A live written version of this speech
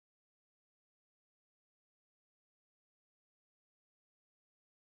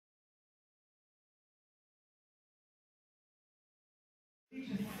Can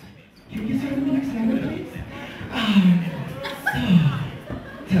you start with the next number, please?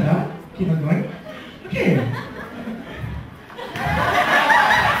 Ta-da. Keep on going. Okay.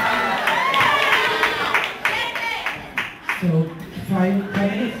 So, 5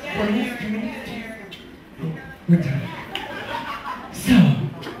 minutes, 4 minutes, 2 minutes? Oh, we're done. So,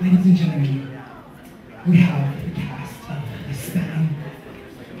 ladies and gentlemen, we have the cast of the spelling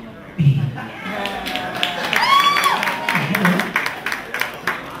bee.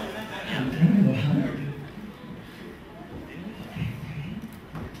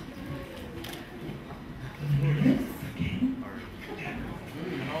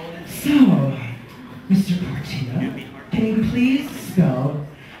 So, Mr. Pirrota, can you please spell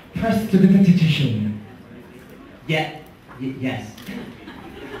prestidigitation? Yes.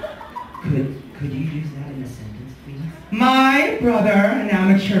 Could you use that in a sentence, please? My brother, an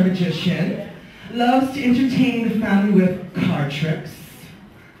amateur magician, loves to entertain the family with card tricks,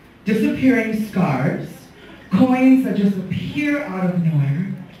 disappearing scarves, coins that just appear out of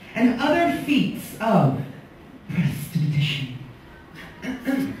nowhere, and other feats of prestidigitation.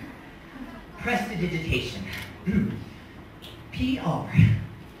 Prestidigitation.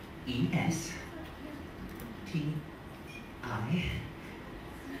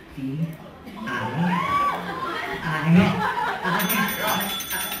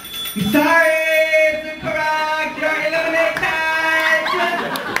 I'm sorry, it's incorrect. You're eliminated.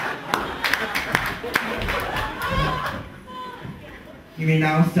 You may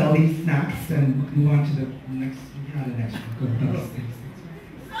now sell these snacks and move on to the next. Not the next one. Go.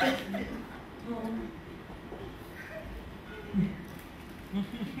 Thanks.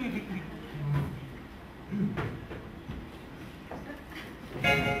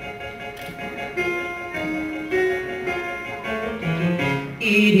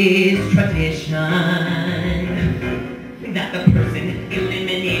 It is tradition that the person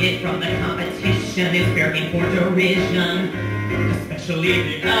eliminated from the competition is fair game for derision,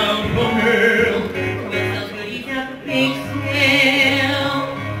 especially the alpha male who sells goodies at the bake sale.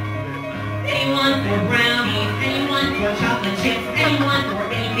 Anyone for brownies, anyone for chocolate chips, anyone for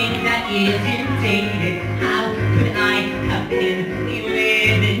anything that isn't dated. How could I have been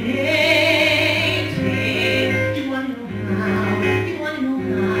eliminated?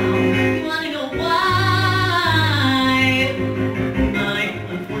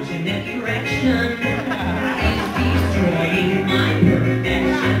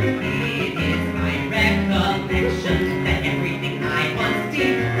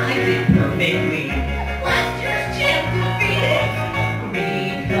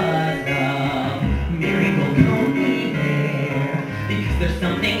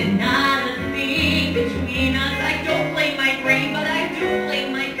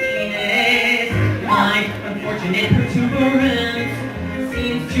 Protuberance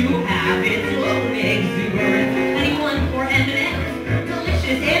seems to have its